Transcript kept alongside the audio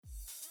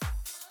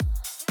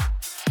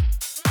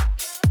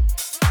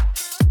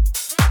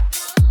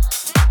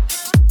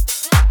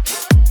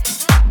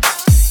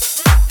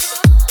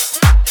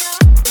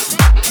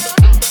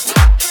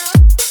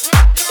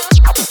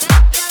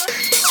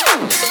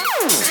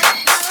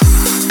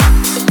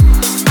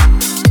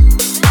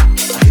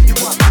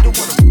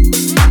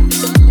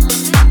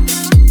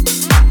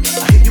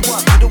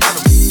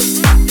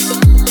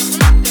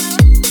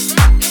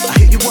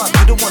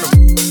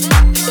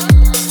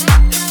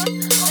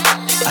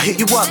I hit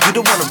you up, you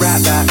don't wanna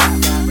rap that.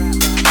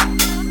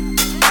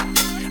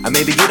 And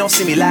maybe you don't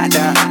see me like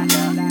that.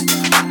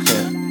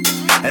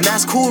 And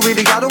that's cool,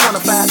 really, I don't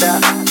wanna fight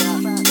that.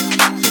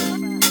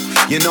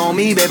 You know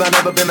me, babe, I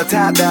never been the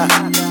type that.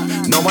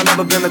 No, I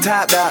never been the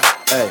type that.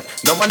 Hey,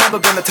 no, I never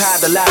been the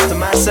type that lies to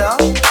myself.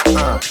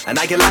 And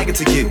I can like it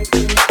to you.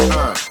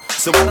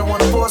 So I don't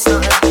wanna force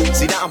nothing.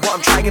 See, now what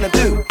I'm trying to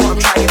do. What I'm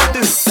trying to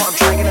do. What I'm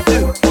trying to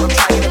do. What I'm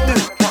trying to do.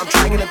 What I'm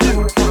trying to do.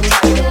 What I'm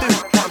trying to do.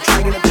 What I'm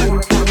trying to do.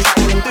 What I'm trying to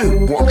do.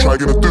 What I'm trying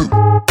to do.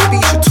 Baby,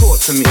 you should talk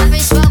to me. I've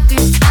been smoking.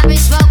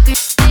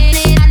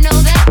 I know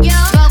that you're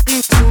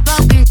spoken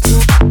to.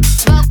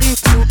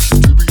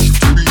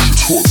 Baby, you should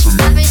talk to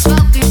me. I've been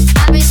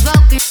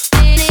smoking.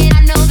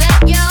 I know that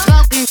you're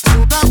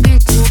spoken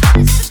to.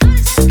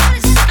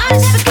 I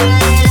just forget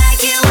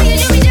like you when you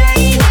do me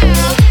dirty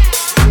now.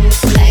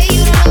 Hey,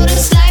 you don't know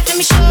this life, let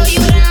me show you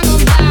what I'm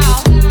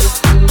about.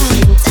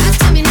 Talk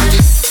to me now.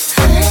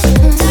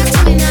 Talk to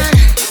me now.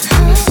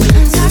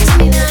 Talk to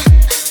me now.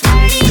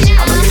 Dirty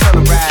now. I'm really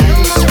feeling right.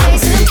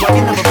 Why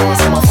you never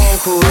phone my phone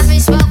calls?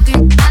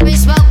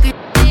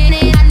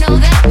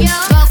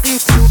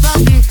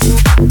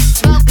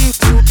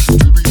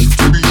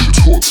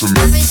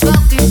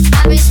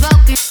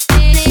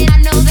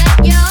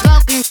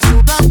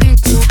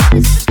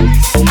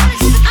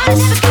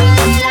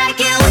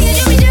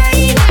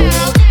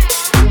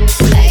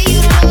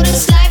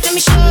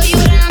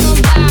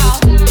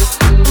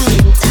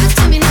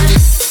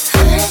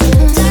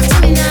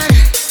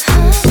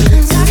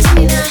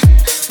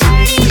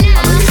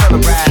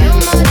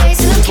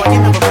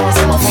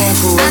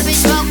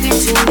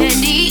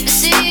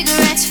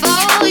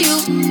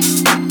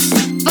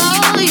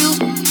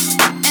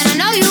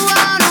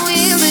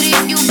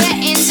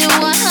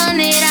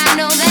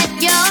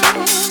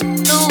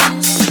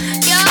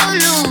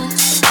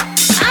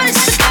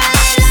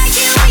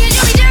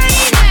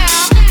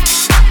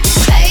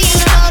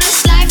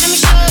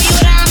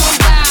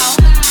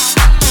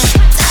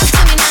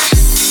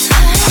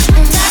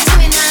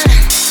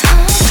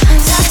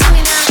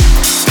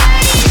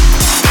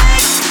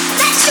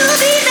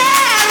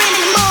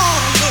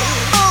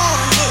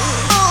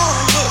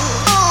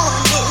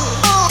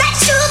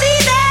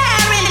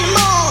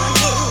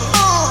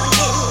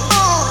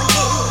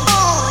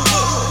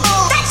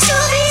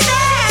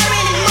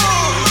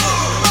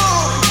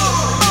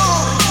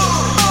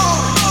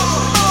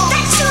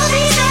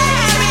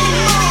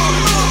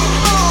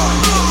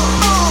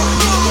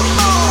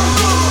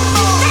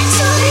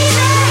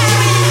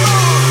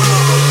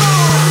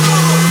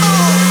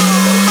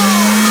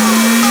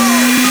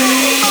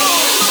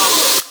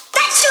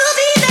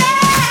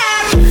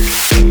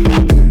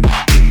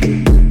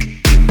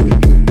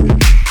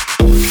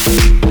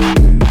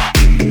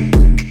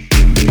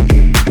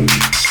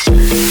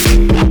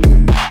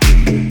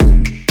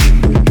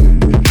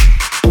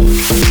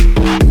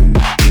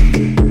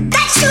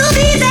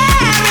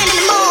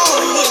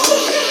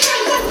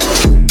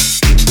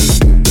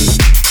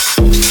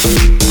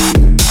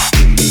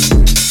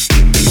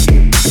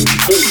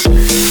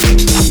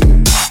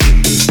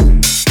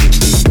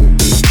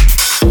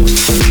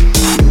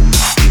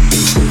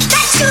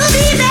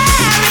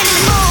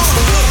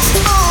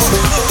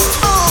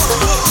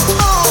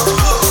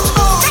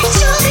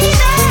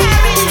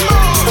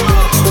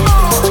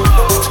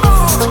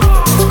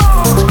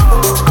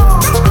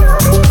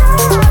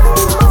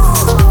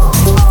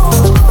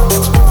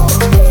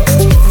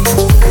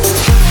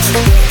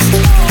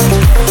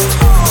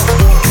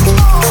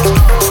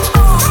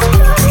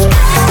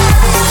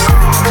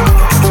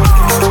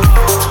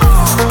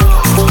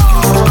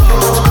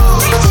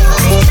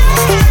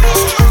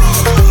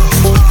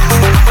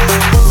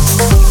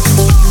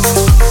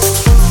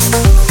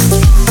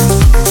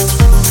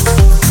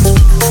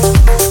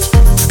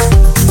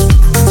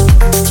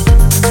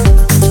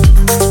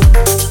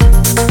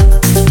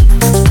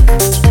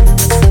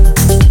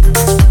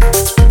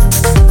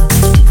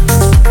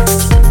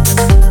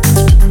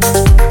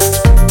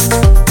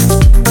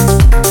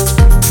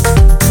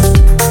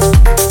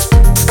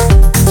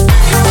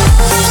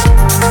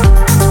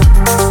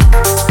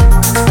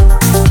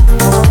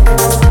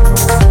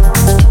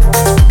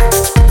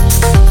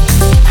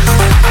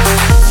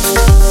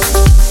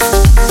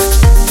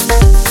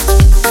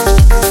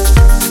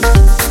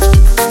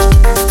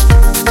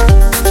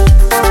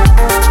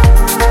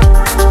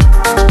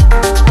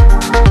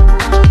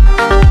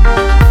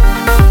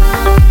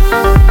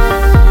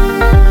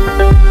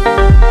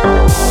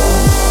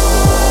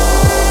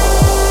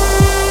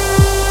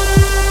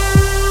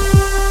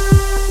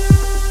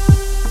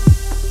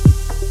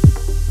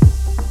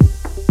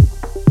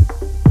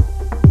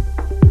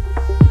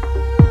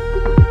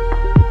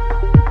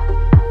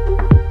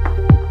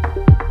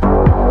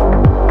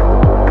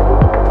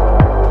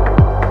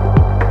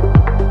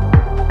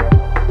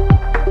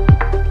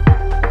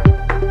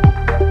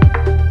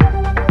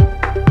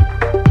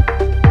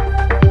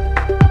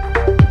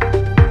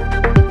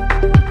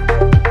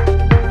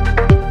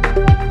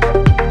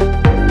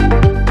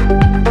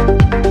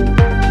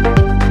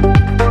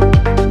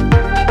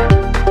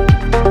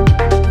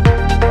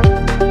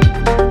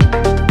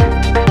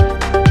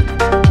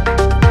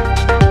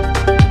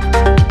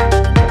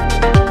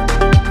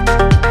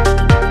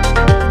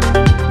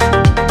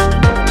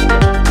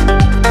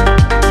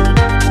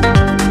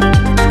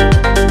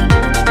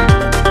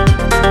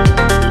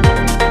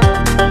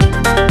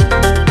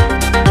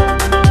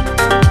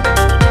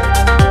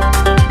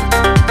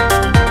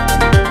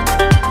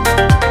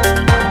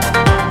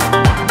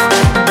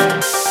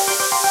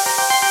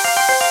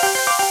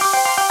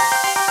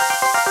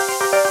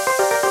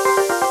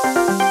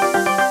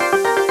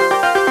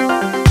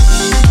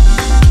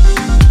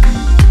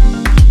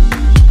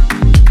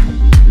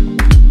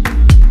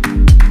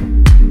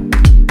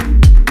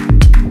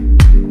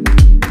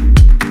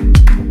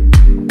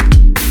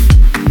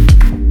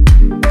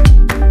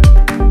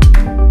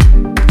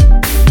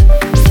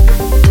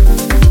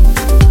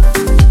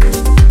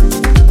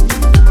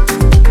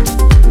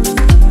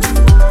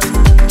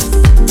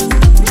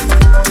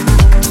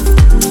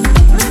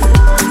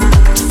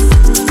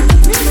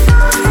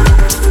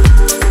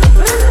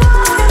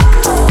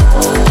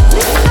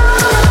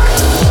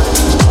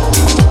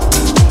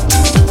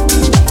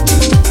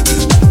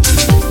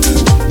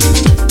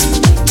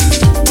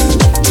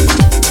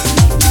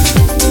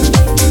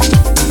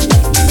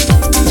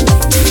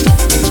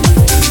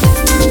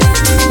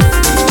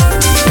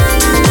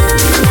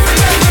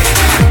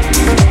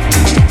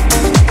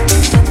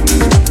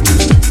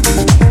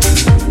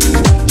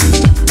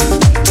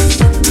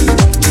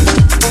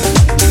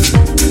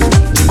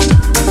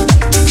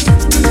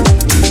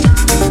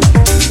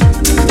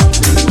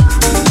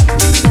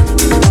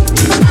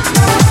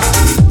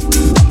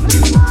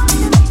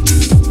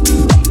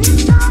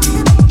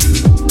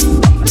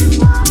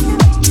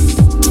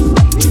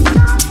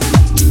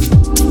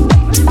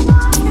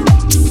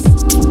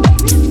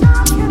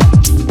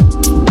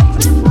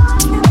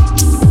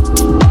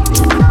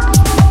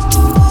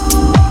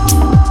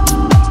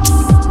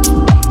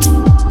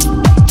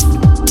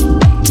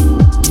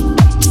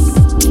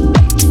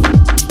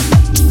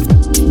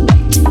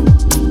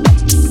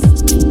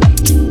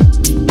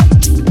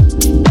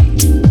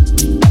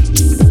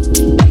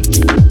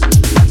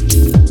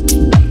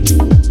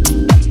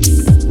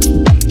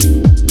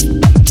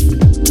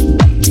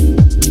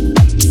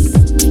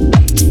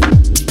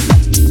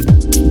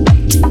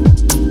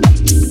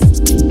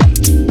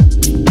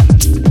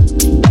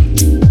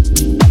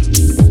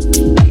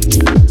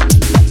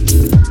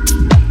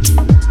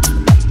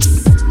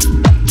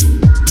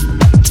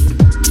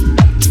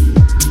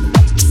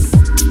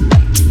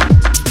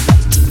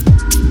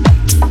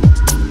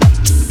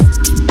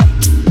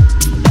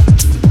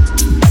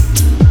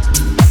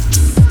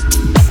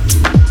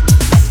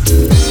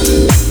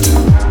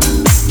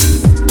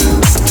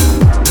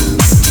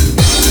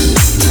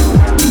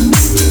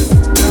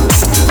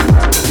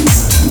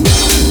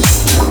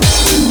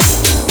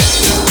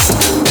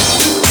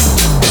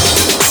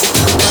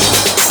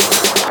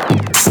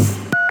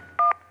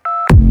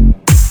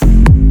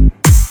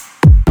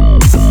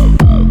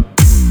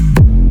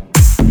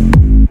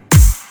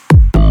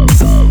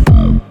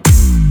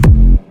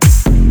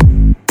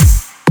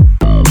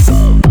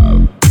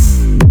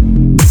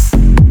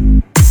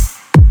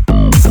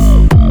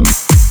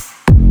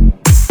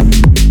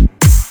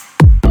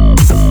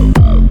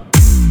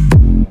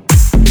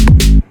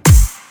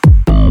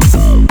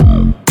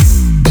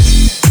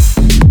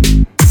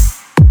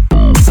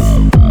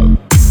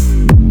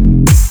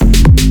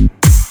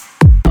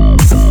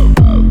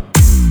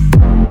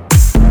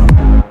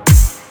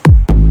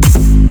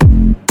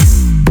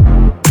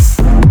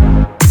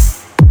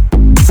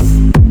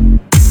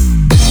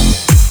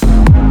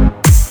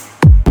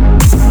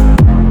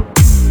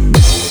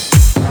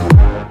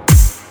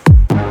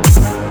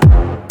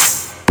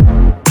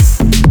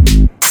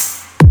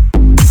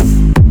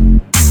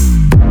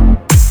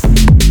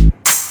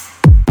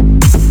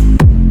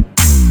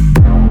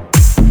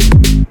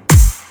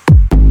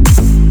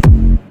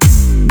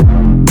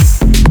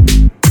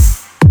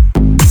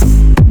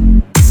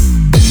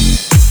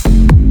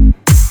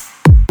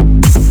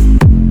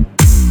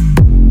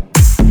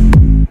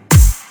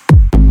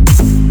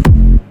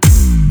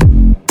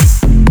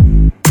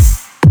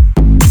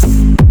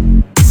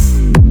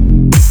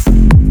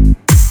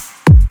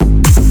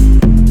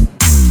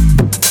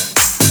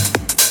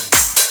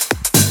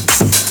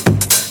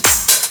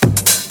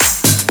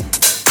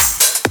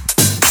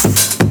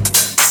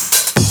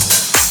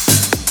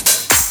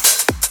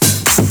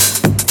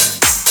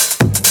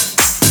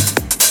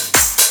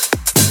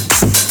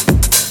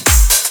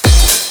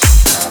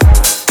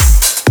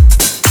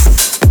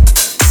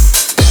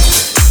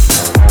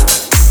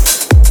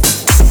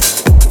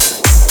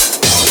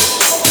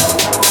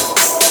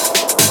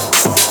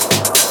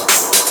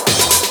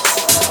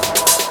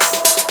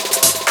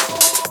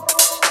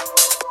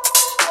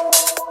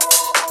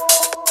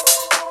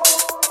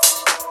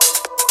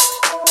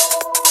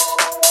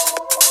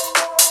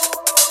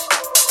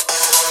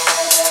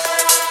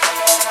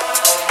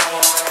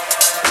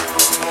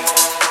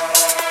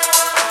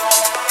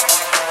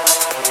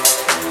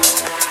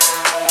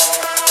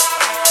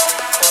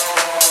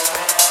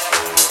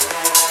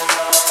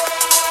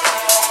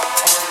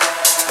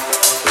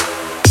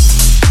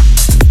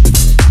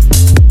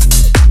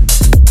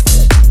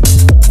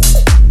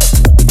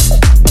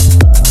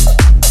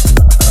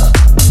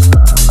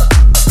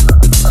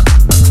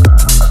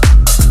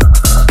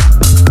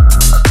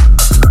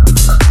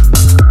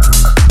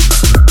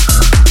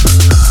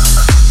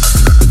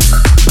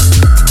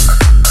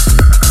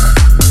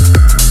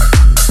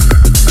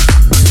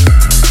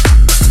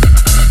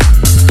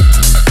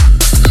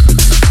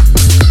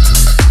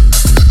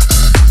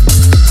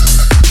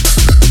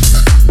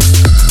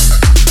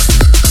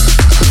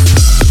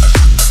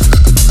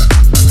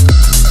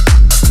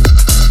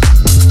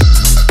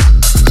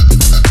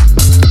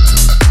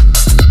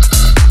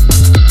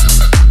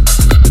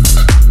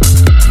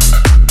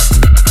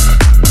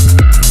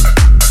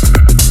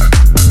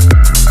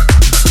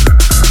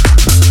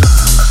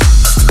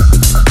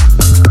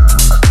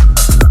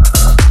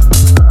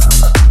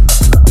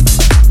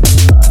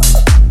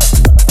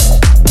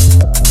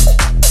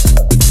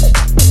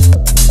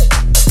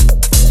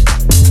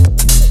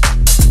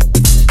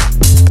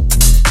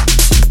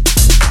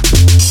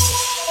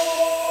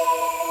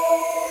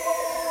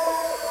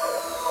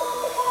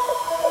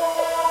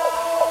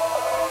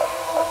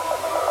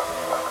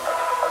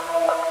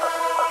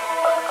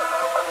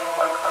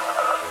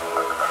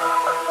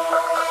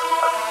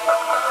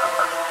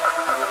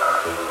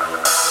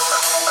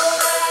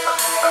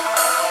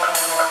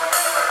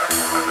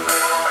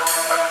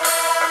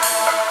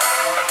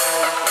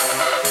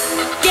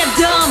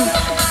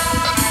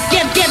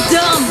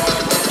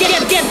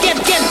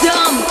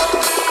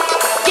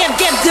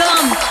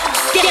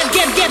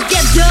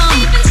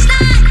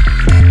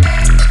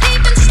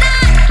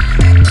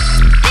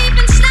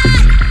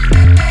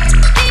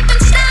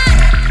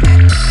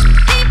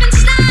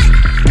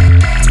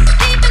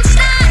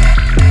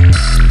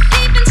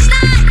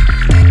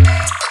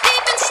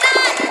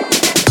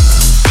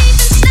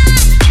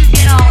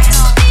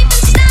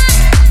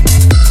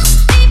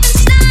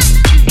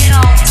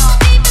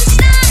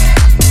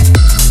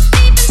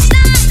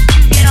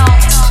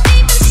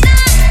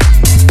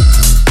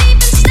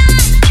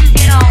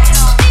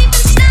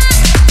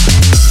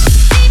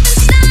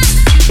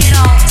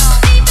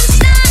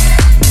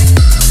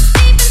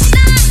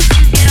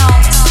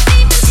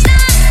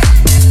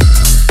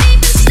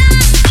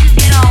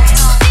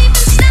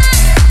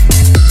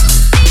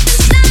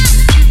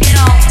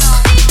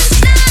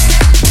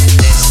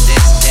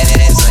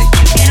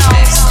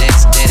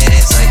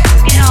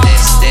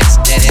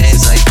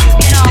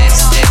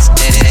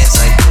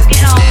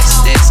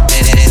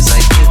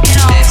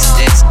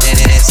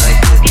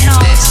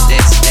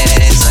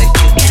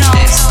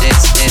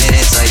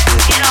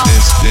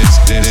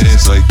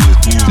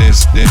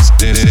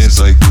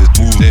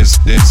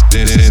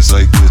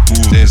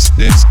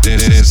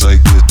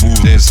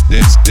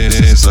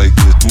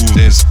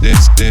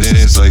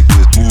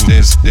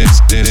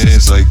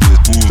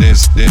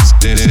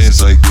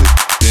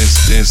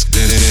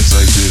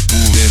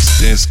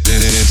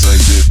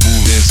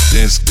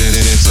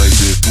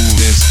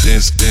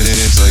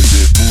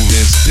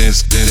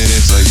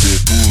 dance like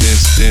this, move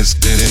dance dance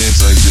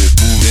dance like this,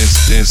 move dance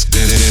dance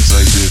dance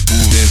like this,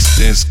 move dance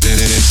dance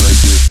dance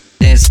like this.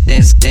 Dance,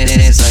 dance,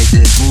 dance like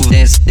this. Move,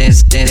 dance,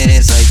 dance,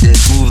 dance like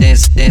this. Move,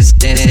 dance, dance,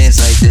 dance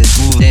like this.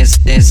 Move, dance,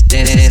 dance,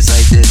 dance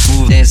like this.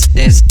 Move, dance,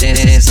 dance,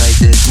 dance like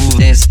this. Move,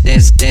 dance,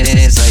 dance,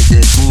 dance like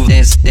this. Move,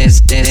 dance,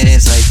 dance,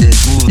 dance like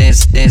this. Move,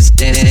 dance, dance,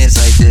 dance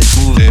like this.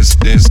 Move, dance,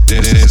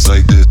 dance, dance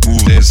like this.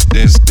 Move, dance,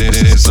 dance,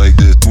 dance like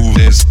this. Move,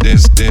 dance,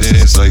 dance,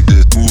 dance like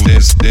this. Move,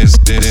 dance, dance,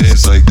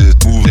 dance like this.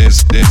 Move,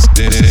 dance, dance,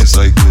 dance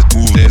like this.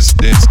 Move, dance,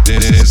 dance,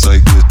 dance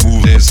like this.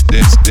 Move, dance,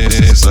 dance,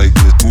 dance like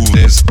this. Move,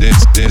 dance,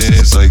 dance,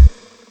 dance like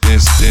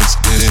dance, dance,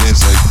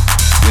 dance like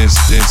dance,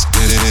 dance,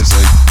 dance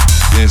like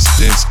dance,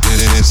 dance,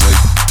 dance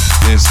like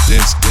dance,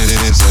 dance,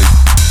 dance like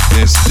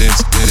dance,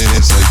 dance, dance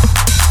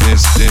like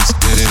dance, dance,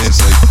 dance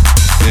like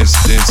dance,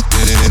 dance,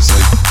 dance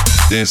like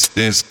dance,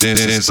 dance,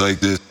 dance like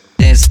this.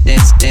 Dance,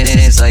 dance,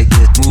 dance like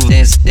this. Move,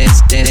 dance,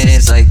 dance,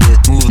 dance like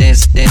this. Move,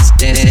 dance, dance,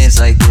 dance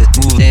like this.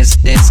 Move, dance,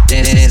 dance,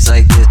 dance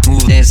like this.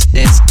 Move, dance,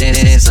 dance,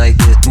 dance like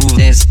this. Move,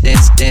 dance,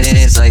 dance,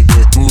 dance like this. Move, dance, dance, dance like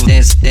this. Move,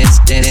 dance, dance,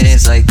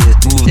 dance like this.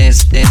 Move,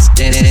 dance, dance,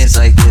 dance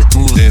like this.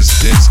 Move, dance,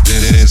 dance,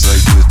 dance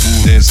like this.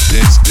 Move, dance,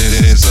 dance,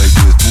 dance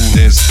like this. Move,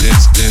 dance,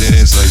 dance,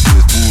 dance like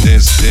this. Move,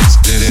 dance, dance,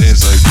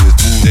 dance like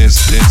this. Move,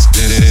 dance, dance, dance like this. Move, dance, dance,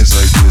 dance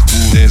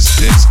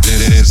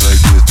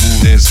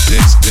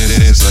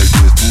like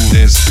this.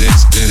 Move, dance,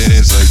 dance,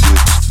 dance like this.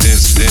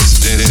 Dance,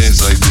 dance,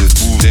 dance like this.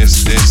 Move,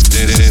 dance, dance,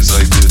 dance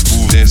like this.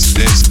 Move, dance,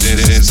 dance,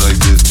 dance like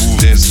this. Move,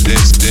 dance,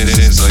 dance,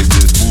 dance like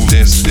this. Move,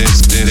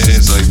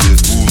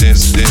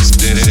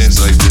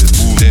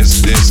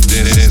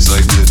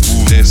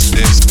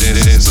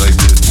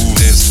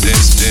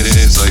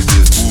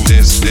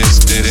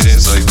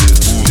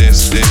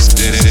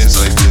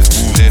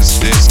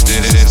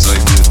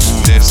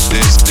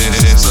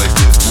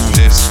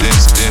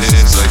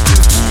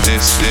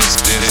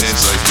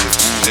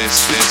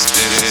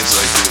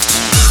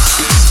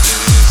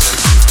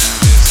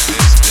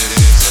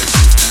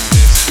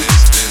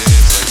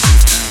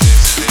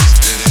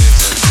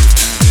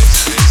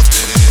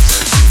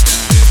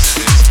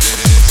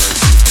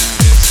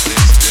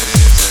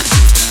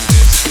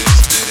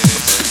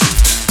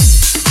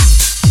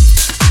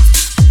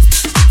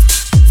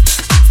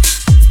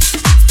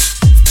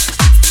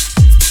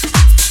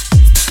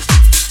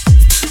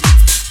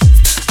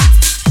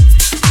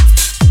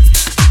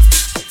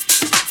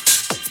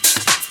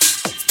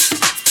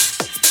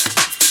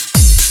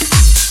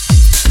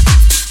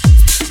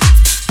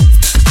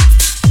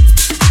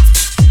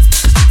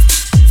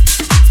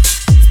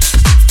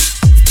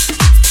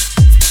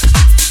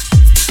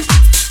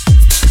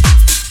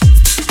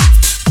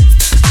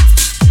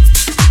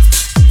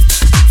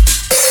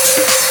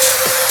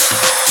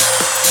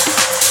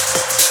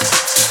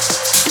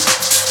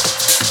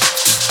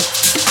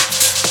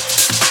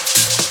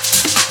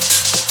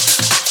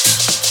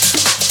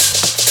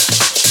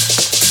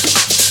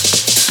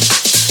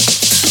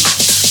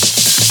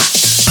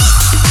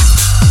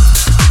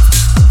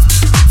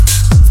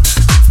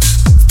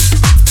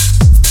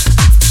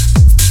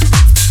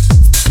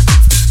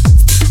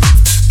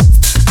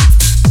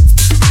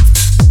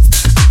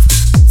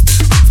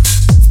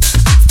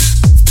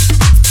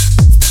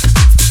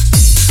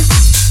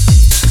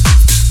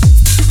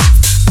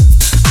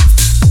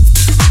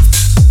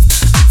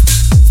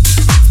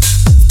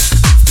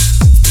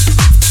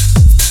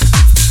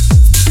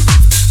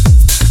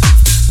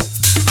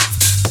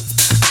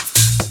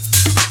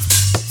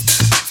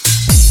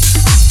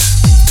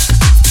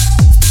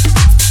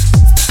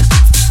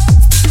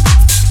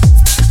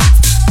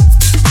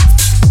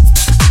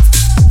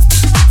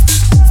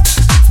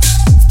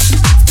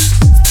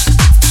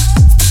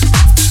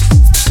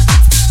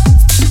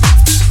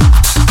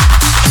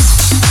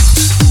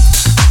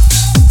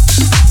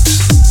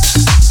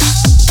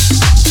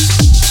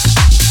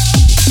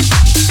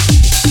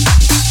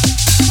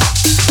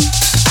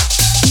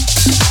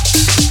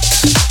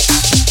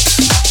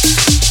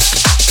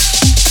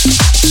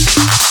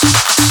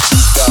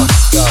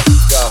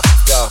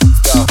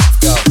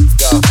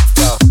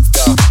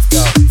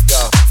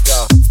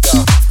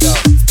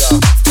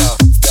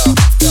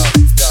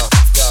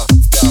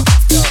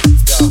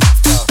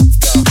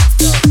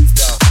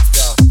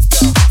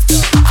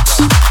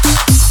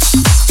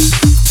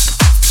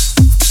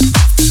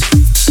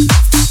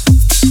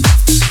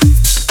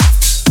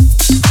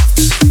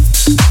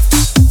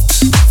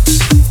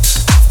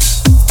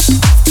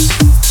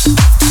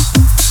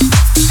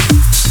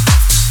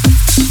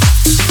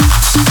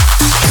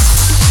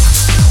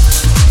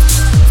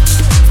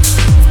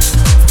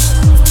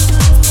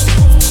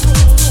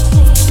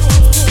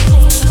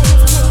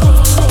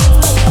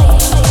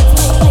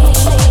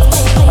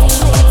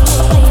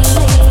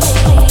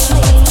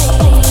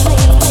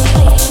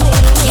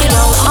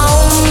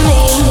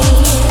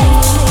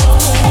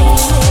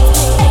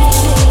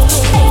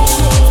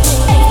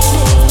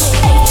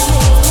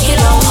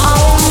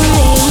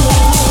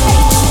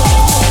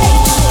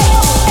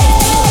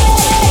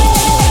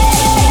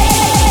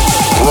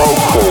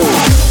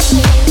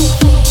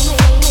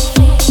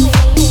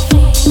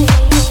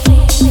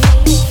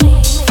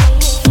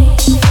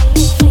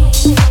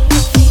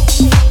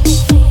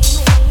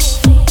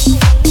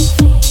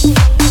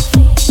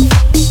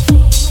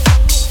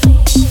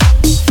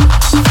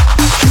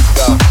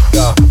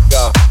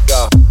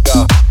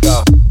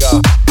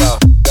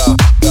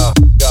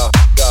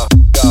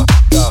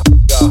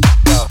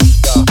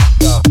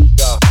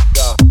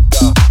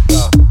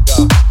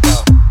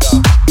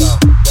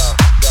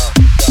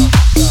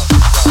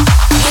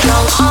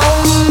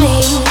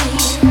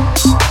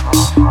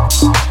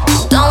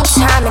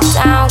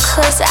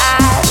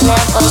 I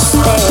never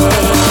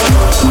stay.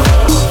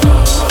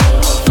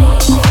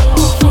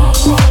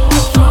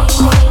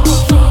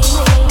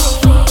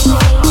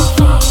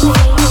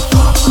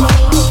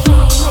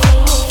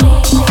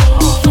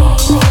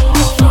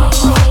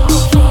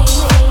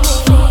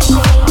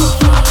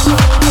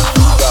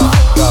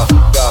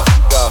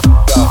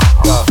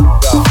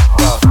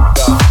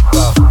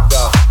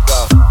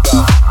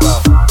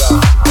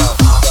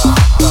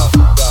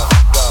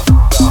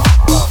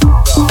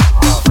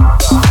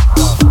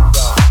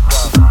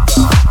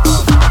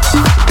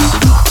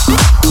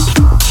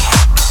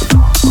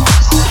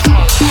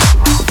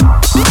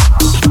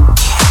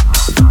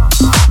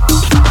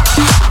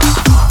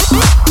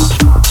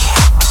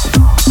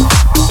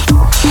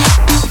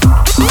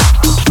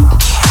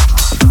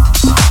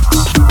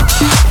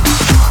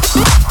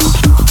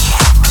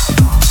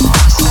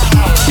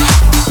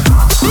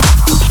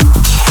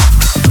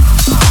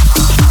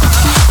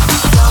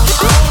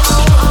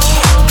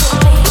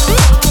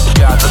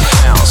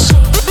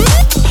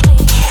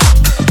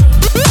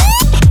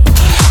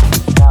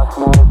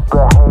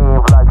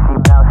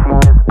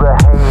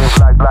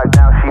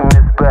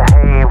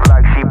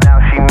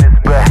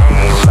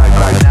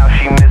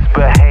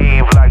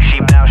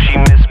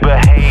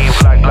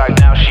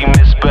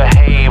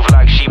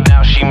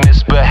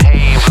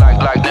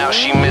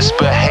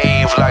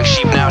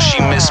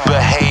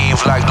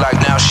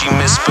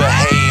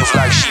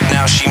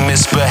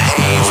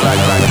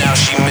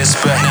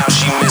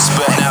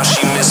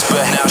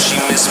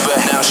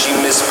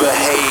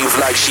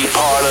 Like she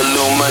part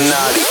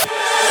Illuminati.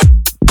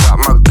 Got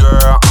my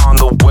girl on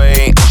the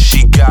way, and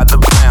she got the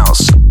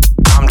bounce.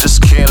 I'm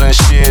just killing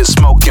shit,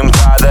 smoking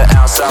by the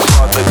ounce. I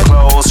bought the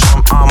clothes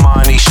from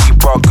Armani, she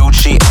brought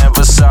Gucci and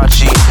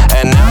Versace,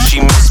 and now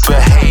she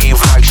misbehave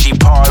like she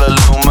part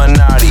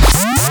Illuminati.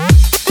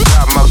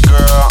 Got my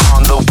girl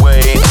on the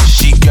way, and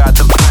she got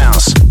the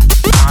bounce.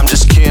 I'm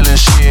just killing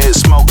shit,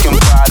 smoking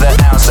by the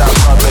ounce. I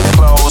bought the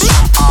clothes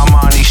from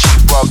Armani, she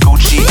brought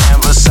Gucci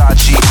and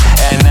Versace,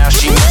 and now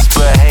she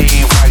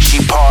misbehave like she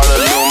part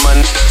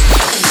Illuminati.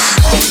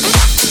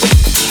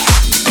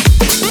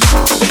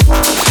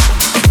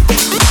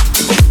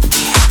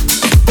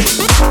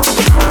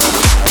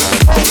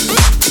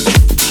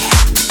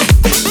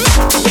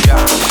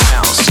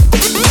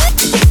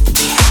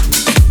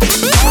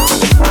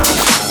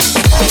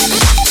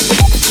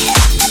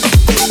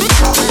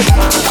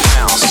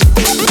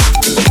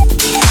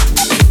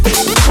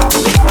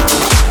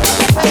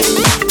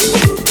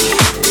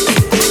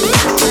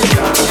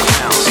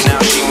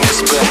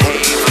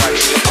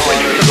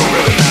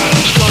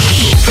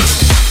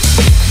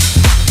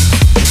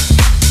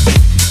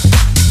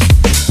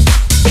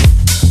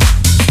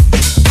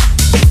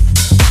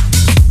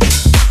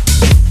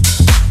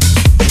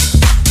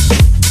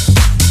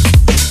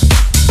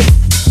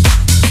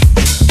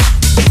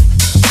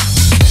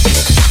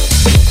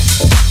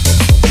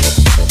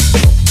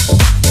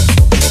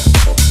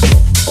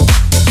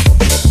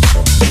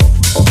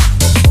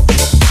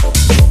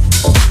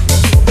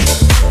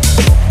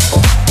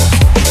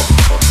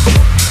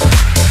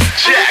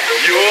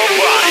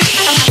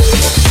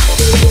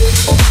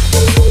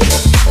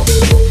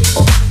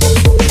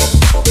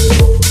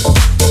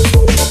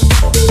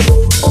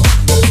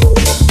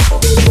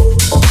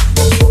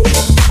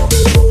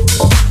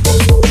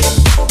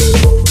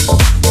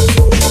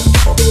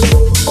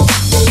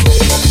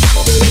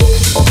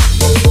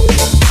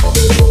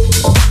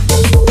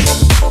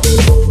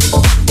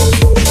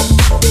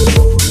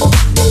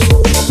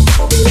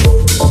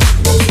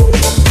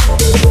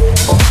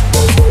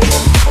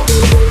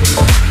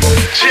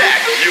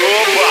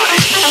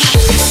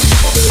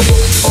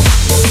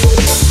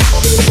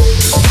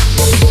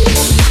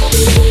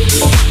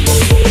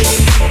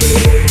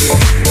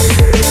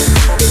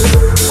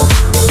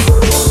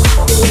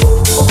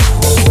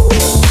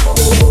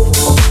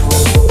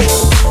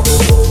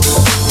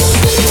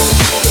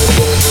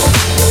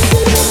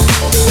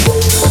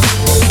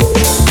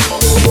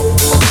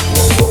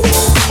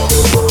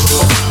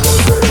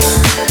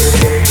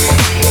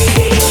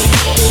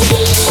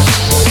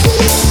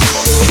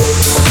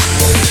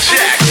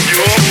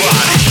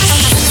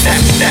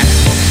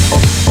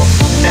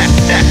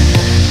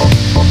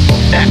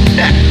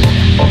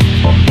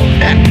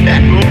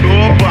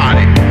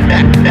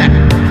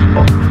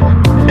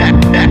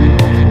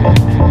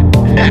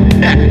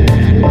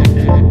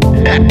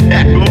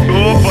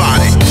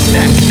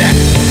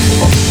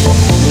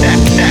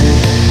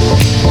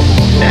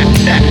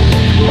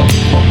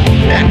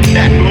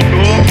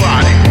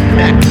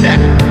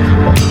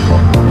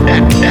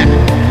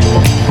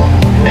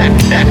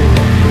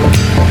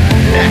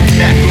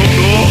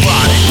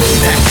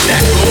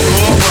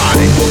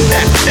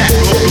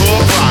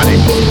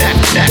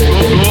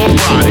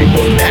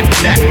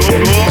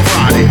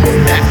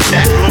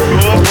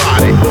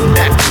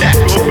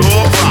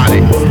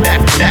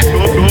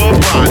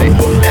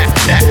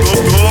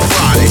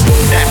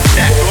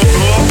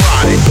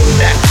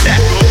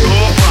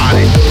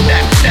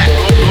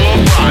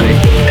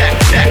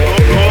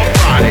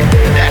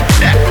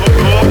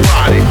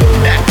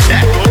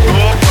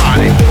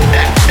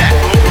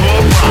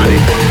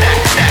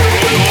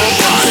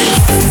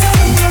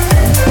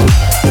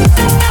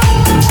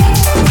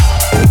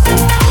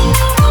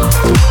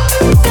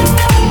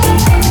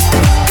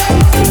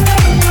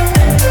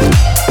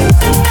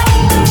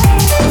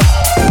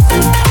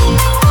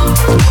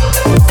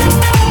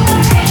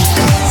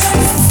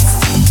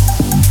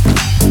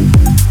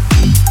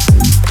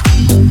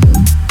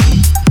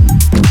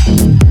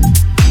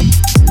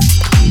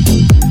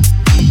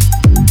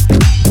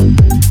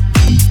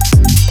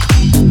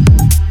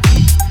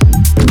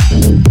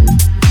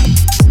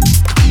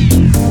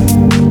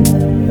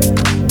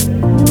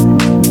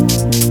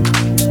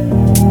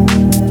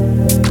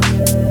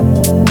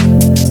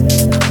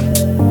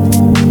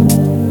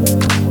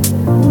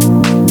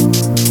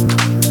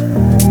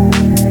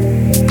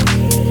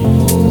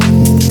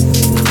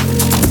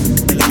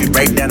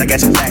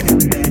 got your back.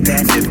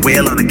 Fifth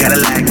wheel on a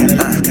Cadillac.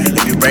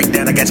 If you break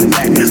down, I got your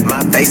back.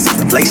 My face is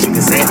the place you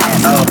can say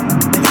that. Oh,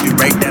 if you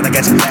break down, I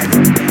got your back.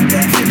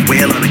 Fifth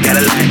wheel on a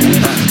Cadillac.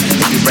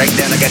 If you break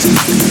down, I got your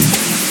back.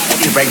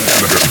 If you break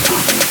down.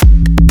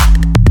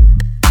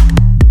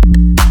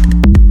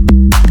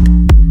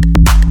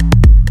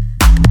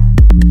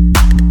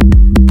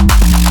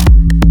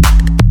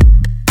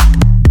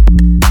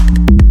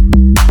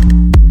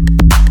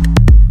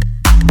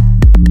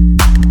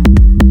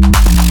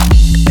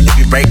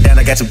 Break down,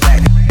 I got your back.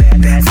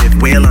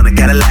 Fifth wheel on a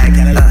Cadillac.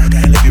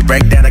 If you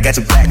break down, I got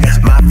your back.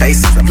 My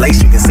face is a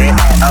place you can say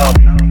that. Oh,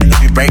 if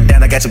you break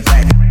down, I got your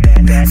back.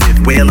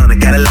 Fifth wheel on a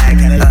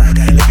Cadillac.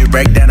 If you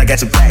break down, I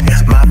got your back.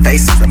 My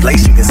face is a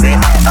place you can say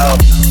that.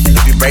 Oh,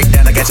 if you break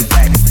down, I got your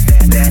back.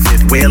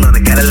 Fifth wheel on a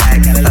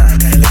Cadillac.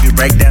 If you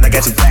break down, I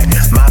got your back.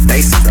 My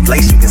face is a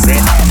place you can say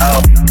that.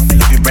 Oh,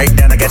 if you break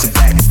down, I got your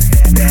back.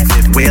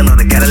 Fifth wheel on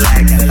a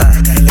Cadillac.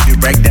 If you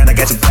break down, I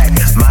got your back.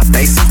 My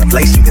face is a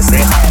place you can say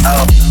that.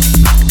 Oh.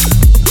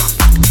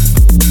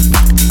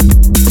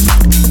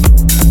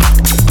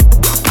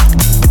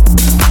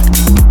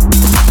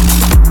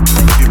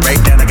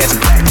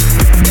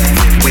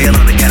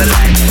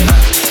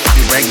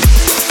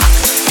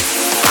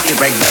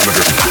 Break down.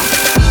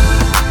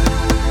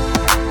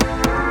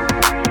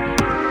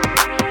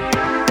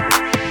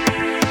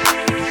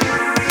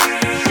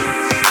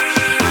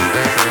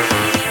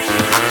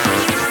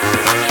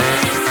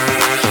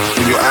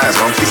 In your eyes,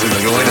 I'm kissing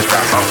on your inner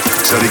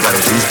thigh. Shorty got a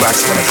juice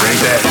box when I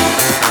drink that.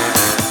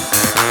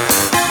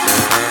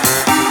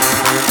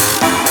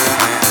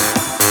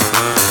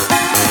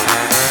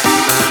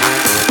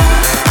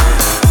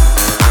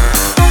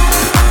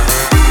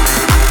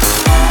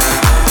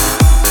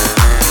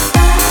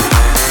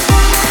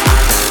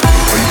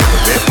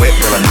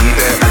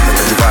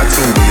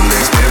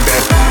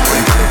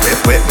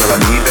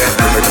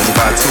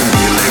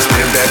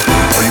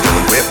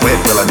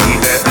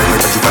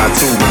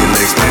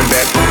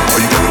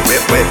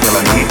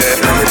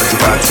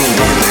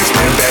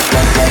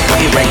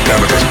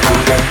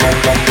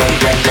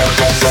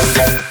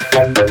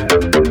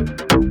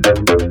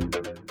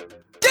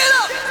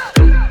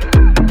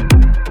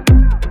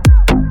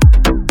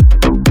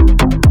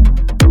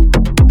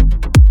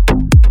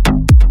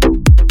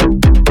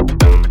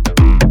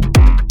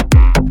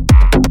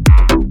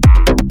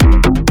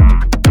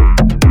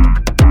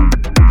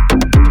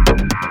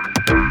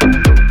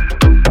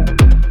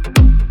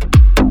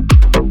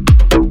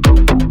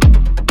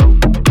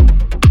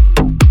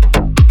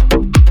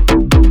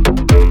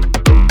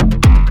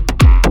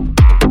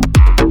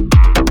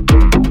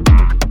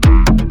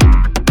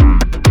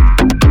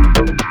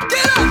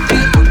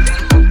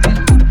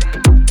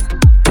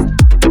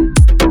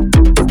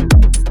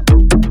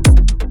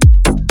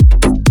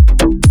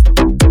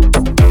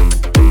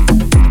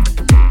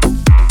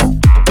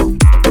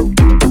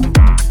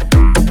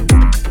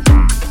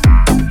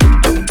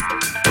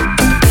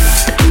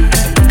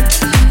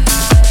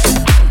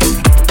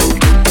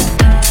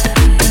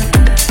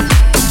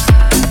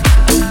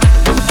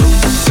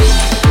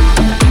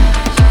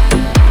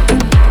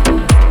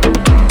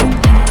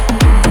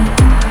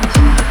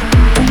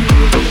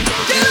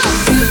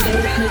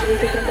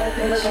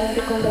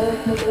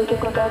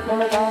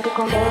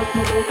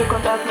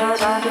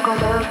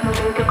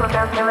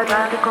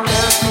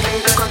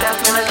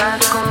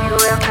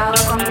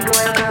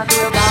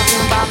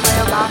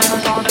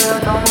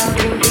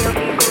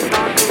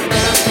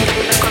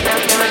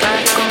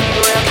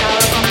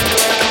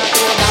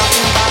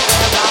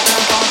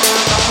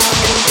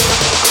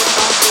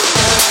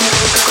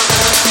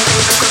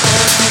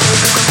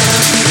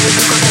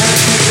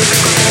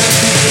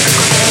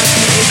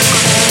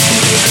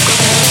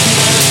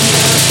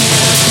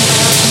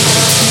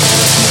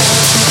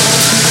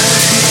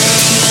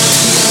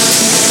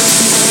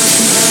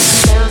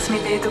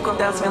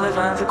 Desce, me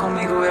levanta,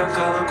 comigo eu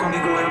calo,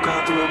 comigo eu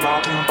canto, eu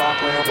bato no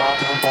papo, eu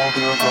bato no ponto,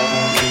 eu como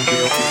um drink,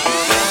 eu fico.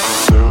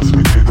 Desce,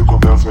 me deito,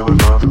 acontece, me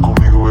levanta,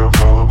 comigo eu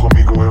calo,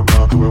 comigo eu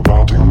canto, eu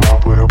bato no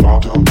papo, eu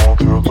bato no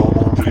ponto, eu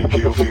tomo um drink,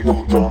 eu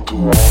fico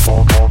tonto,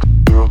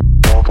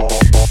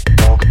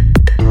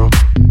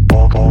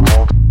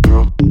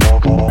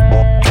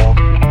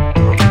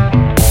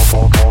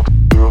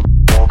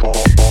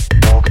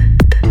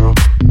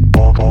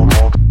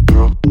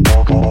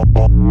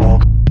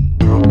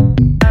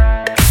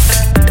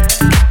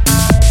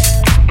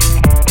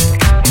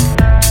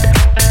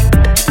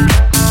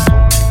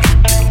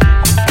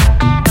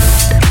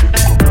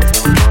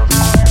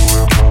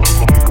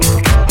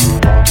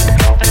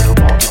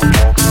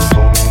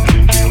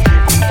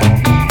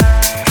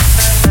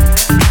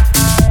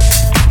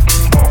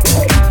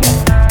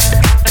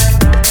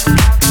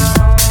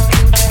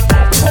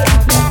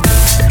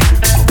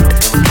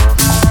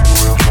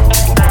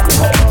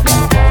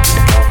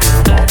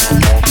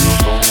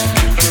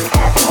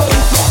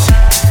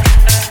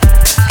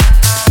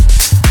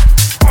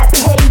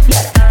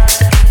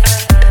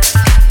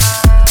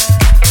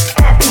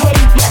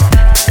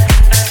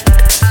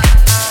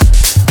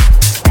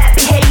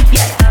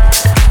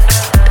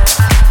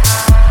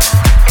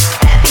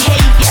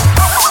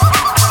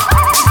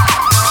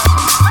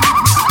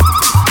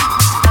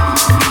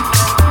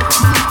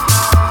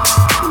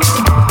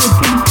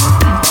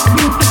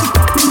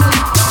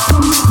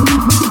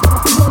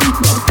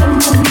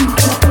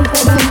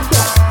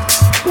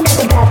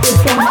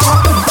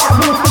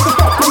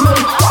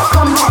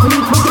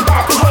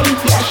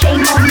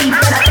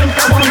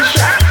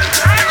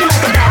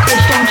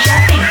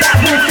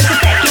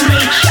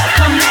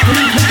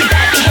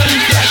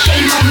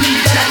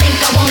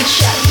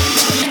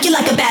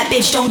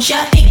 don't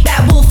ya? Big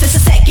bad wolf is a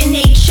second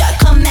nature.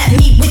 Come at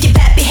me with your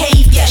bad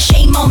behavior.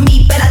 Shame on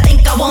me, but I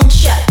think I won't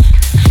ya.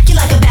 You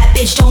like a bad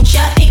bitch, don't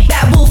ya? Big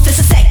bad wolf is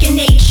a second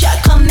nature.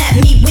 Come at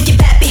me with your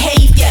bad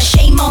behavior.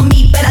 Shame on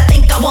me, but I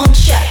think I won't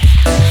ya.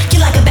 You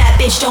like a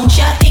bad bitch, don't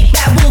ya? Big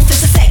bad wolf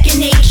is a second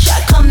nature.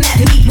 Come at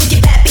me with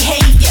your bad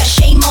behavior.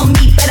 Shame on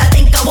me, but I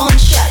think I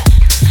won't ya.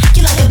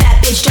 You like a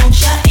bad bitch, don't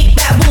ya? Big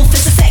bad wolf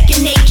is a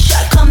second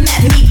nature. Come at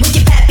me with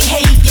your bad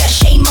behavior.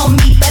 Shame on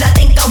me, but I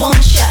think I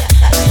won't ya.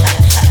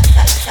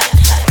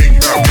 Big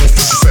bad wolf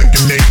is a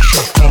second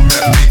nature. Come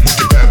at me with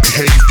your bad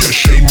behavior.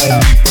 Shame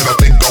on me, but I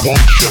think I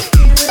won't ya.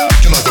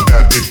 You like a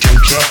bad bitch,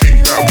 don't ya? Big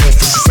bad wolf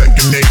is a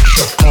second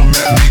nature. Come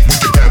at me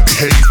with your bad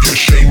behavior.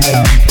 Shame on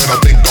me, but I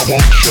think I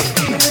won't ya.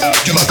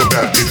 You like a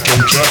bad bitch,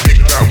 don't ya? Big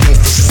bad wolf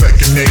is a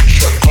second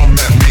nature. Come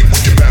at me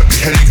with your bad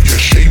behavior.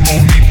 Shame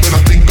on me, but I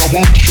think I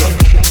won't ya.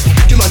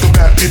 You like a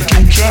bad bitch,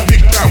 don't ya?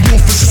 Big bad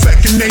wolf is a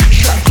second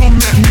nature. Come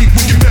at me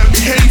with your bad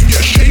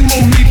behavior. Shame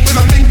on me, but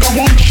I think I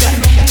won't ya.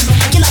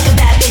 You like a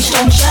bad bitch,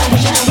 don't ya?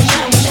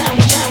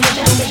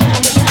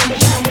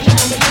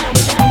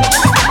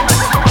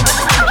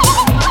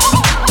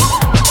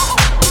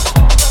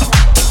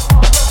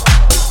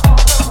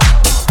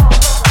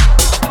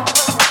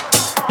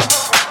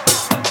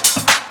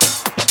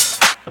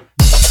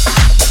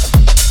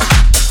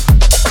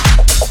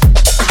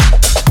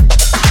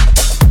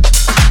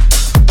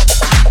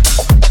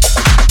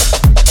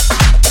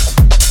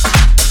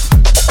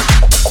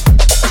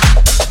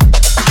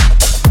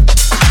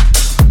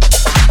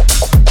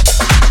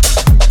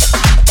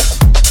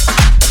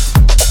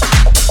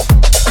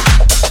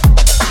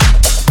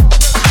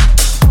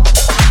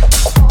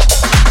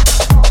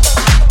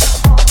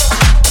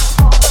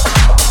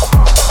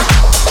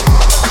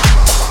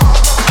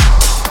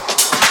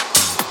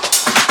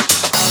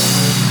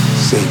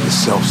 Save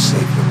yourself,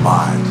 save your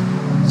mind,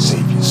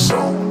 save your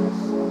soul.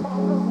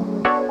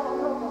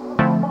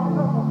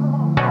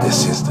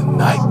 This is the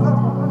night.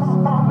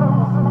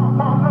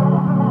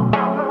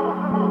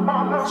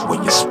 It's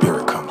when your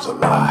spirit comes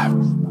alive.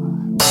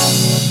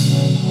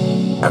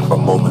 And for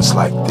moments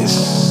like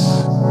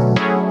this,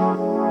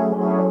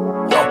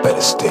 y'all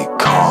better stay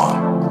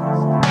calm.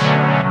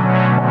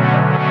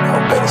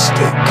 Y'all better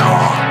stay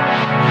calm.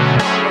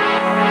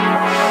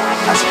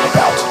 As I'm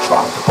about to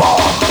drop the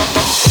bomb.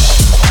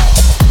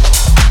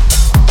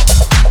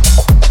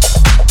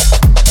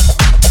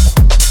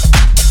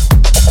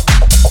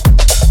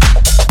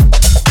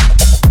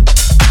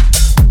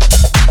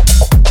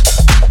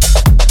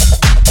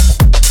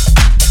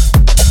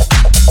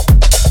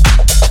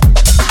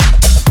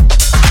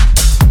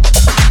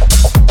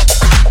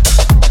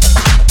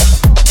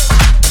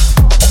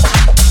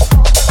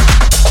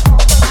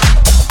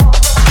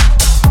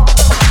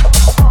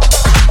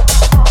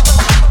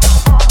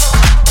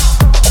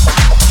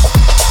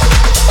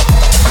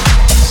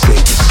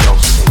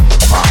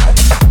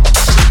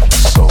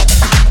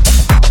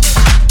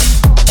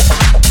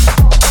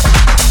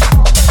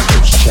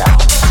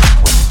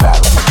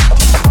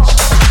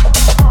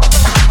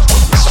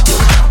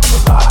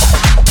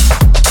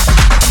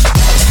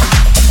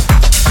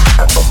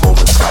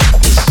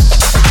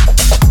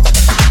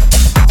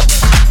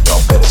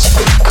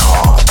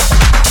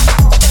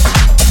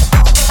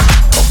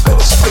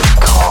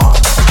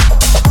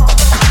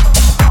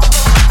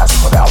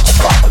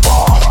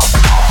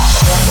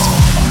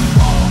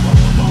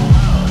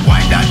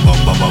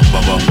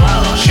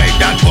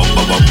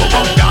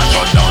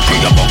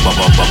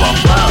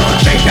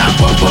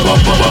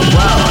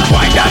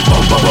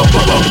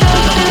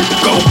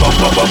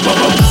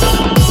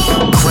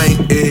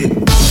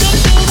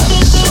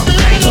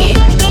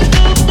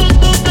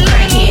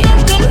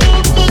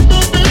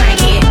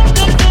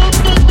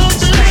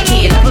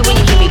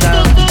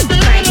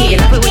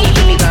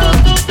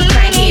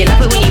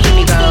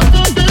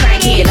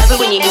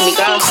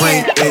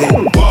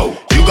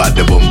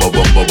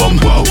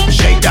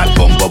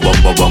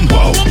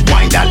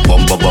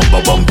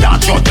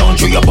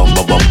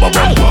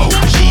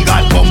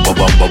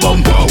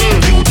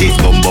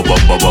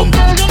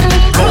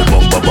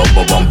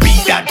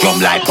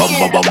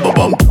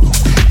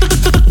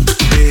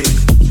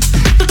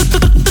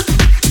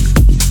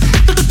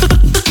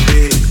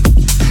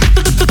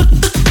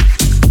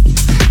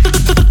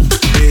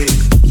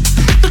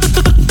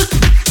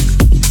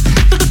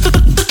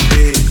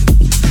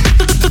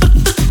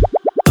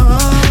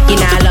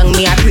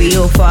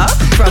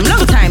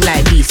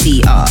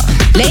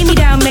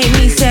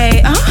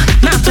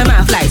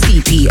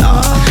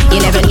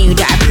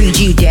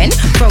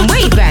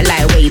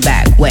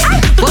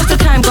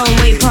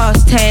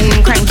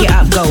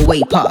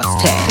 Way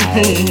past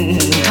 10.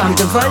 Pump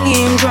the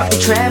volume, drop the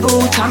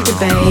treble, pump the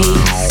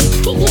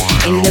bass.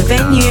 In the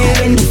venue,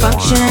 in the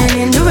function,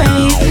 in the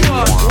rave.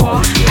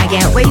 I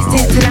get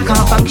wasted till I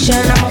can't function.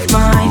 I'm off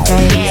my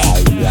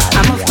face.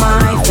 I'm off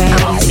my face.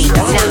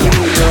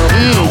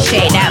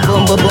 Shake that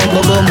boom, boom, boom,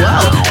 boom, boom,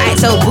 whoa. Alright,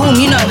 so boom,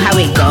 you know how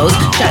it goes.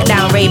 Shut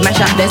down rave,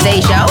 mash up the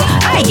stage show.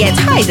 I get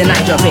high, then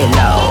I drop it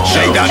low.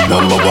 Shake that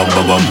bum bum bum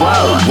bum bum.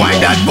 Wind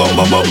that bum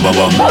bum bum bum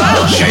bum.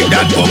 Shake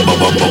that bum bum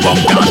bum bum bum.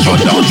 Dance your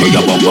down to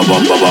your bum bum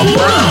bum bum bum.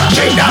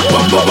 Shake that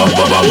bum bum bum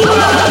bum bum.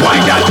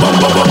 Wind that bum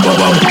bum bum bum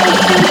bum.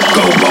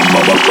 Go bum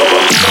bum bum bum.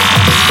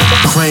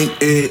 Crank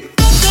it.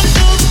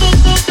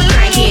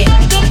 Crank it.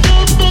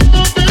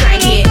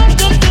 Crank it.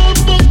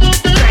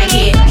 Crank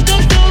it.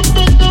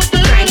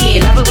 Crank it.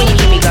 Love it when you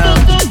hear me go.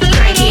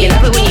 Crank it.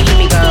 Love it when you hear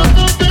me go.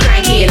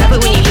 Crank it. Love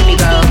it when you hear me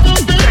go.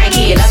 Crank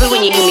it. Love it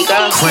when you hear me go.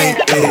 Crank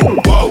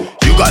it. Whoa,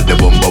 you got the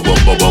bum bum bum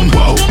bum bum.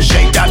 Whoa,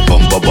 shake that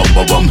bum bum bum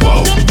bum bum.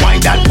 Whoa,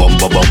 wind that bum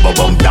bum bum bum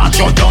bum. Dance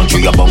your down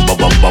to your bum bum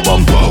bum bum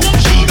bum. Whoa,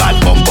 she got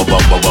bum bum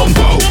bum bum bum.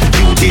 Whoa,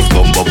 do this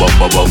bum bum bum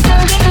bum bum.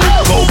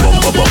 Go bum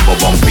bum bum bum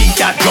bum. Beat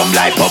that drum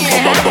like bum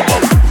bum bum bum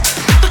bum.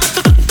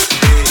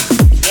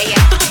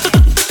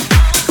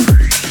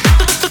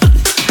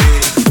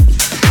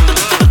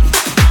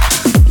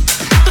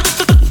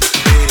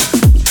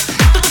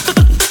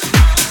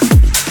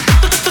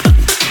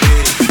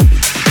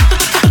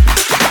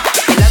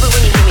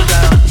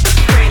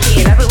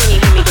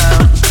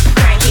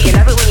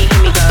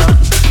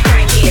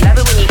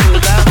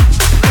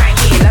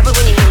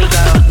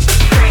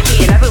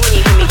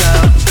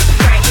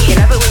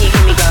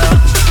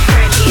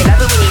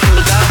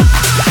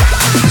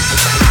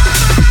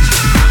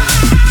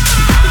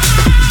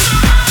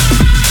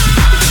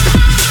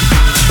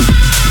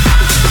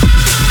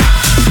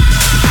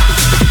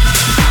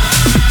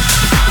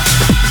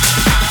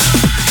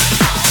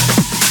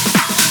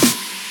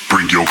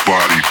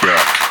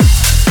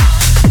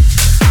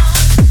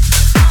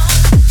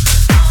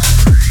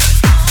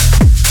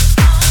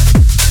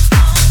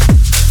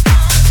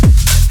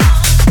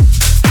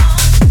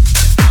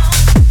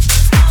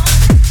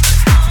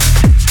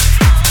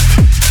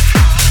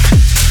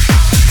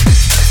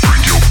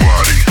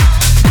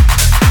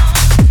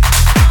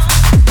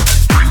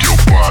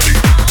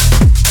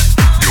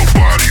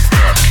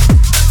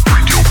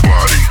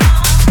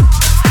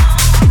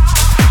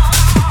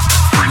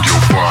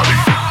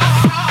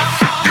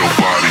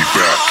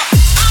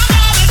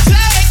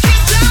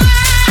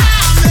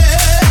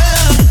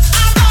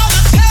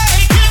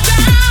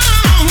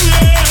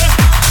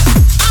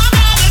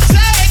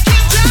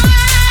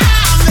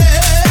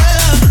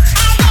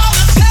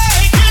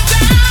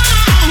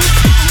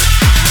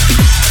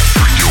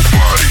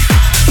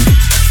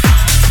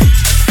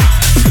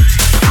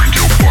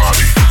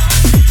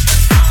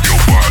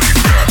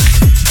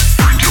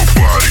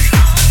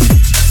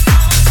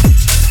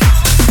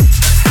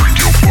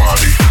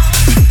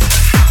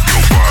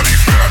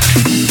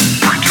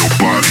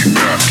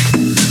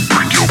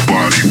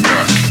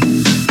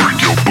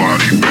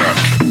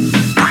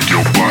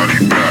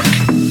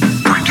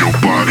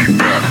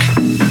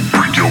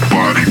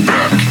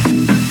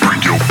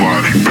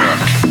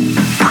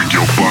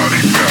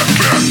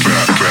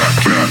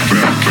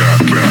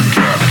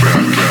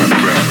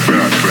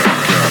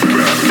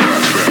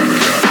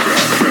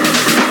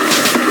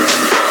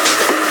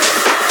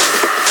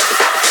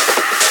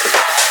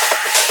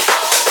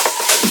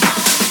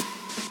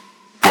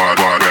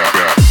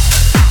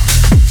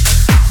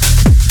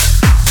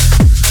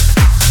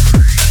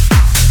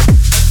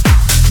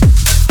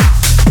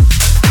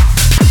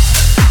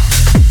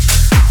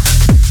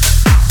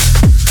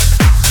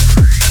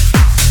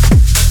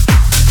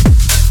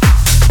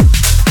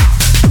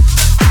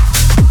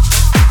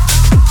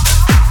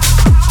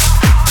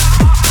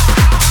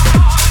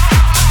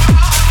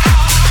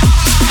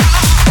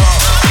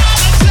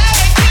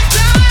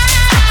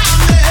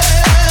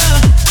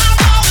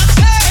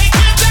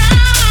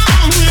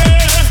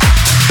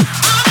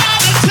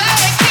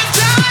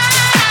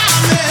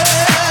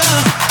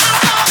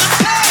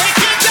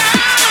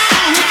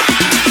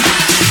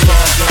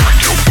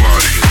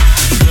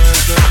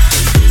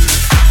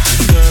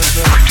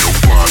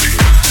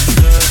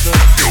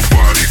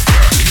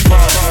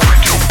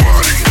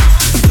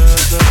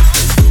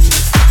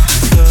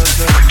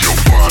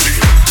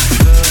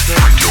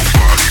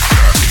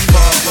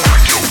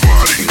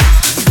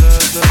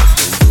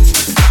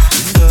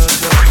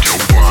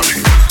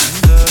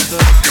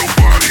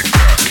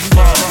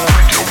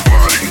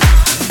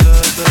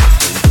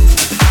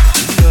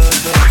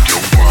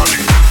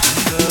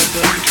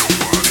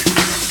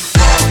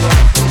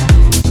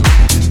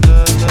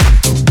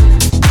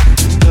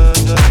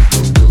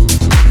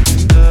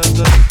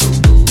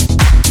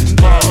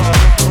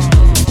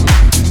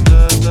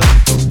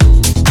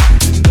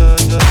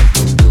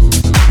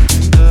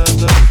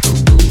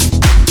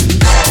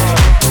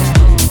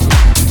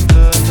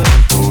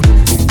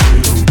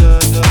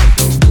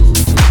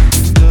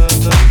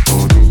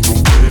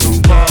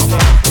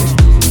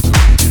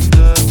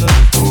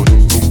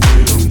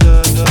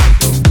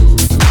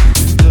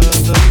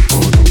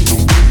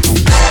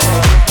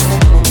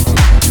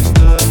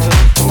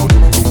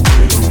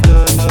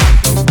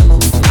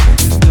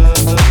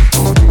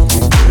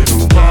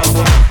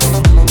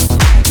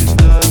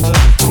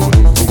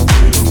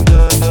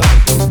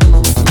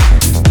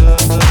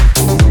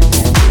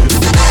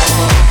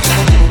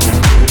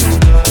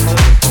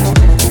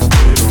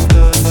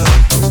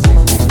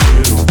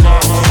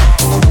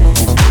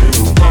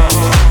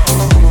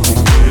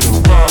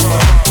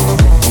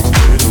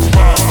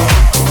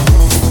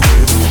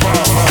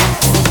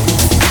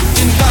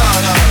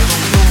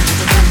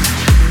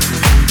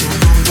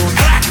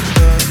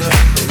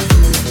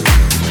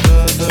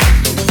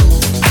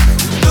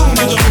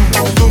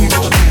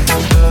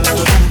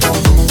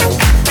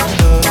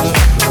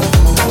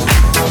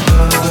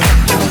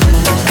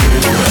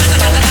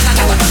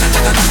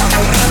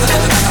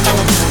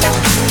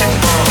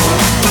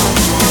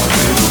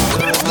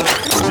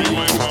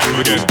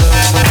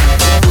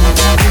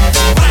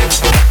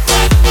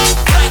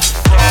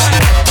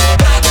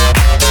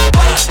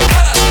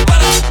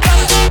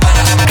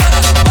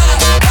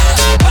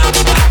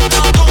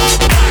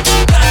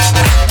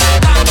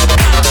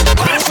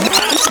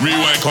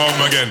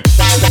 come again.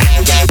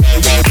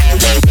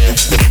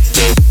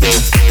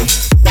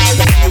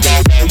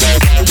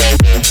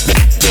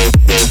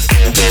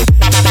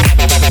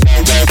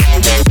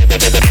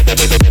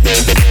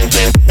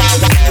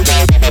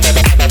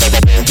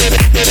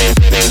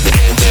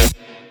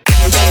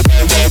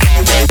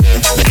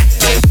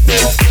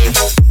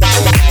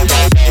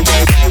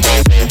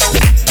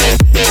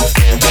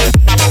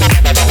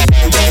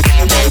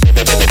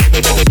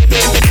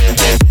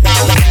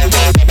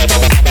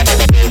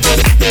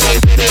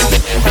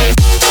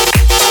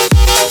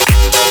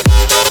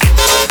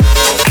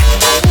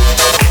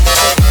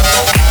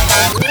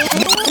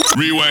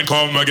 Rewind,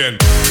 come again.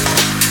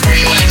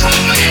 Rewind,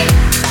 come again.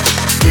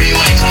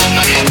 Rewind, come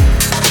again.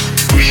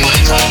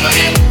 Rewind, come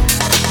again.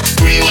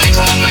 Rewind,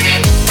 come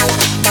again.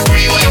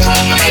 Rewind,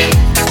 come again.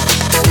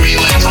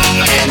 Rewind,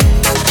 come again.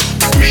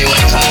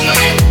 Rewind, come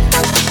again.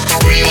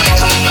 Rewind,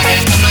 come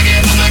again. Come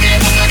again, come again,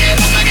 come again,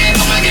 come again,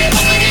 come again,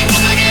 come again,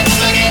 come again,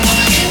 come again,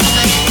 come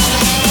again.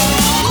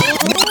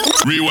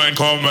 Rewind,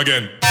 come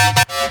again.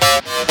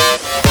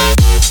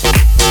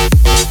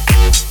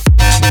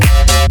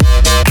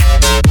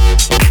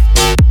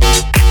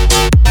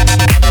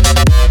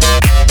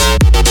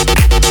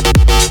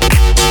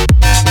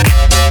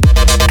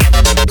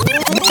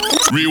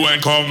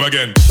 Rewind, come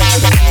again.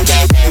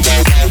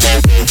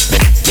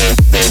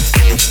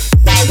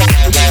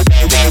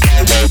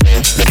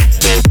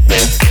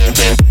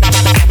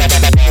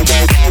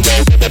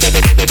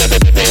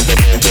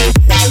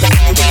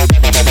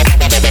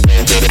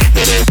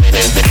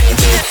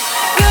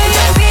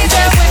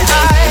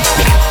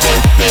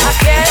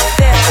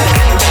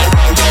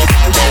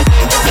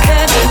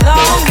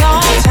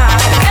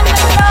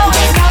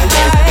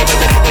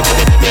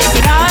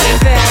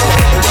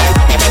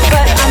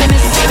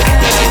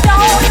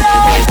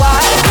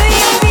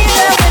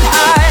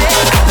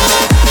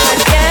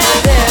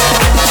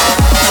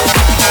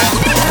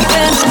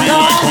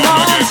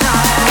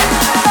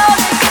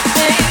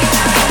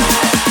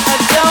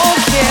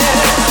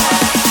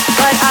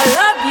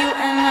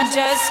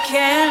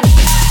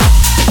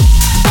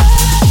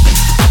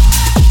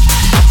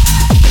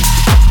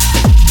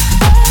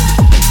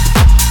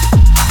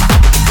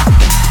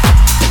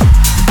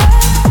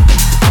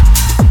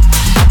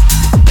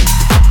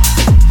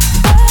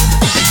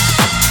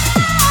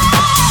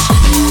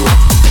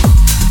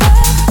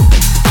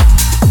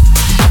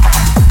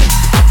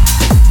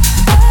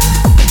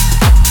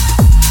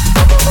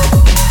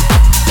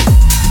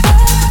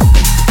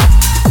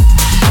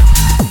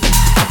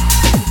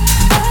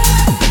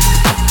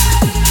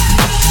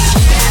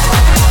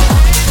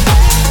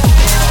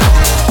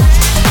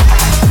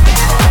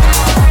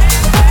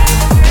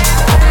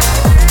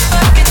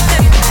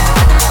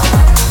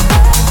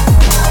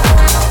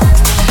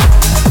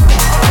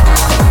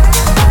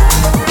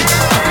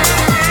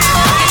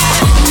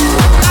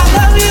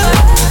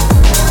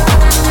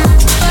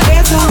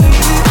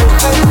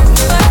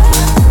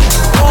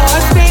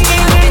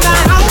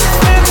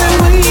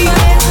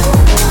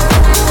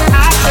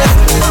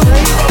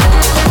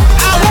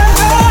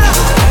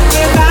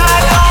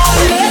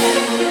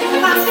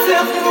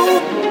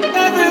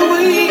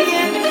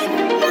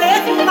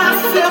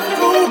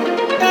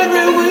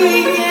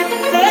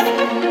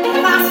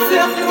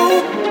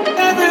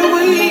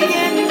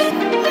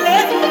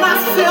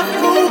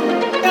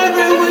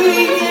 Every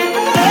weekend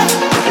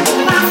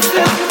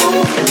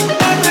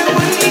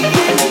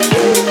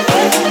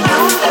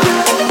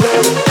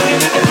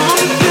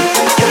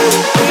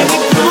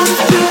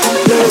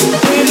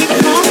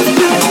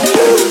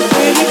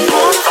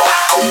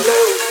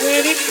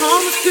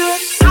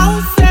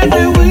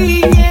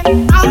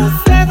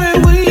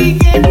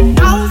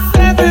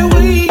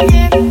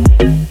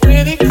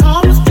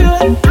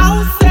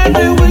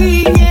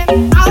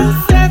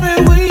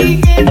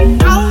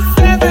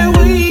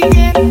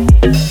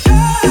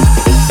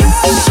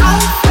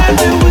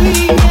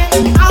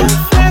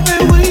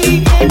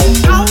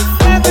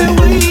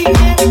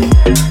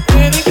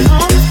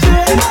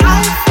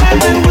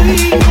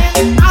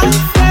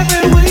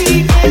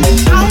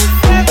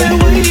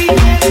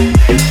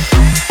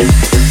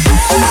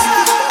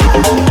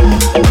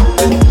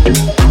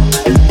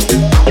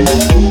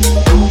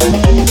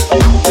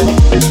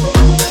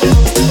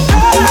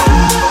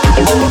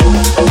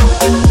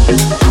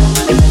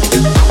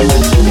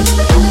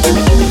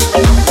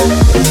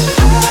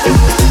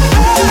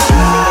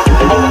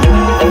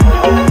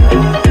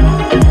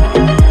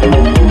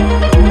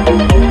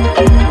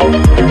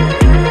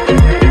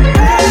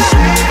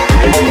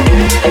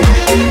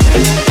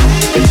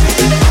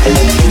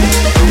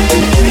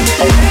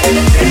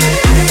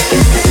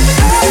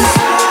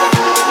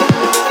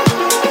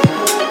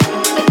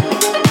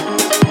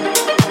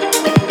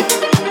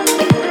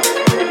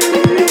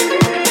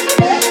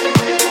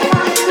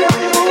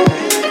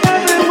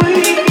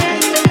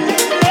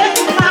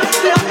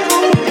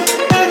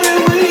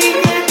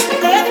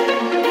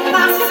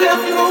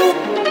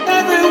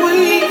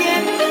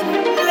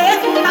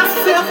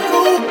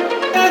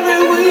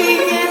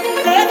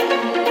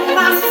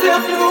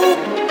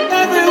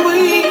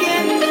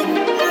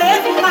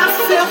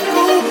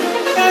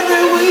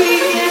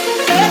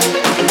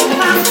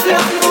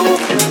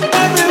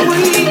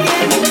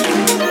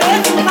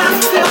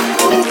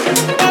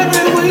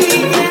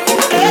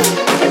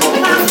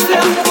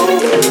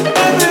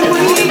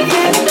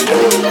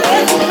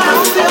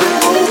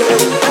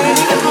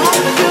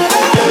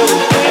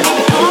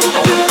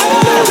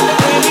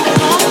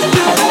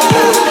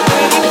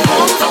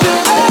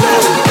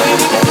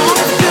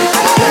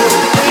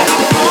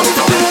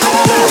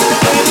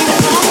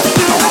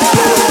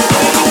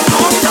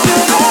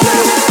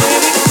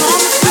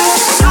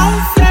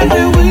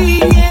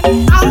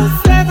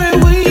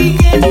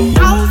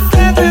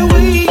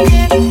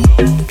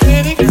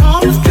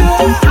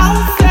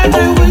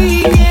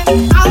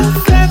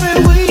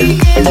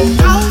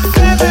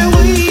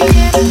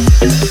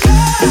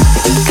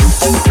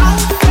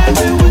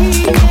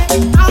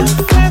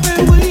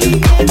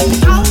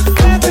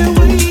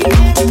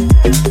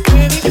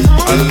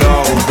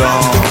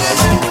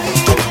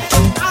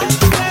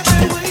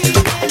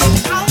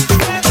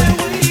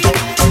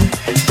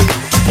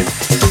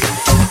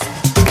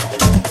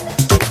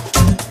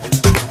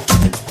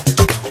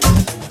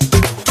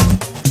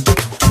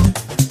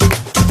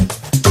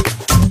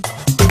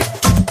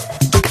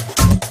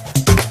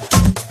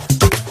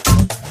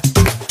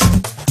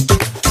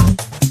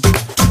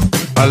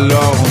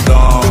Alors on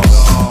danse.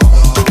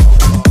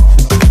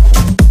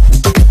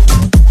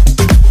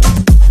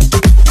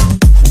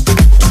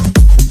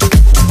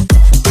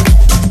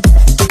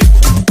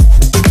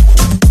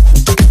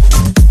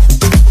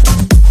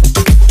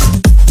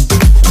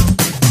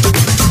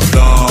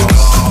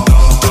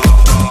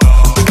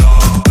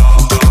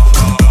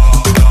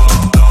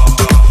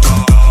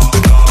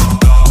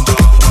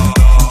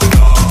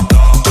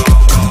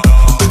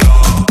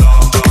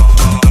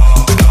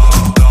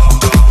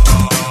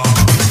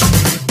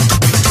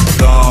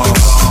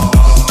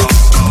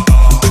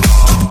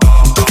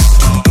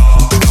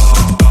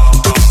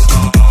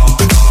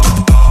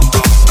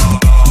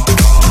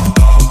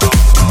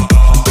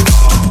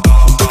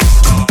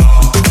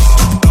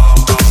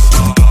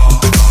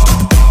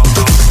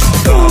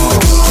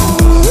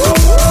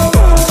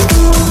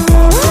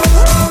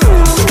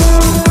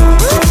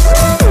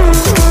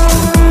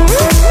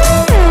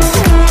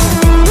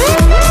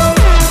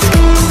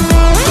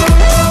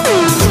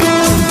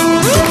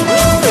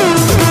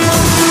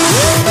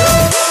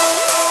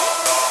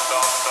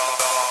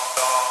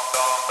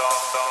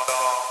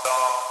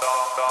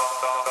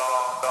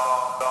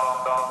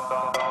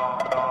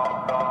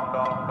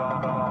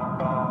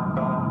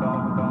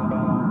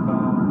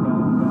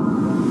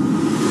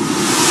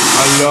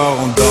 Alors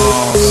on danse. Alors on danse.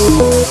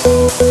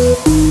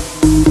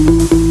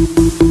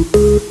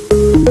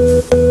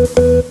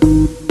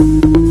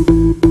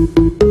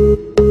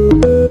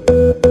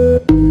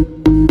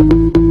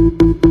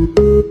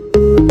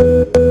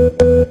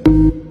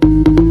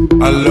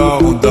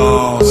 Alors on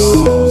danse.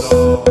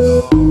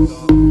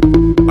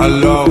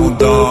 Alors on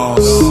danse.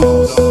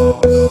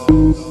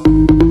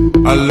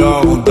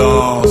 Alors on danse. Alors on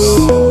danse.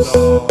 Alors on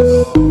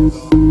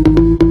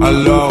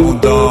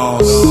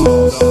danse.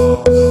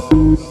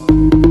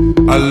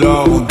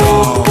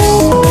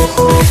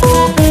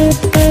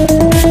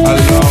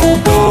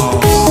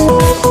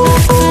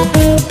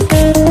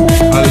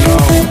 Alors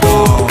on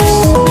danse.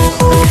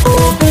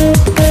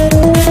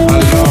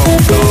 Alors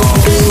on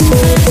danse.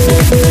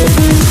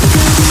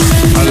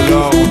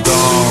 Alors on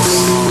danse.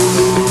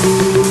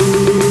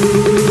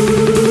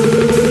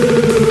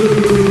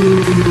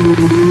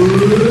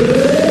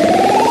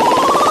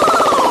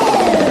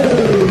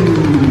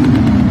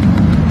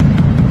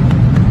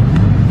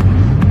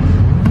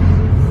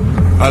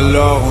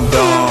 Alors on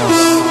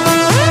danse.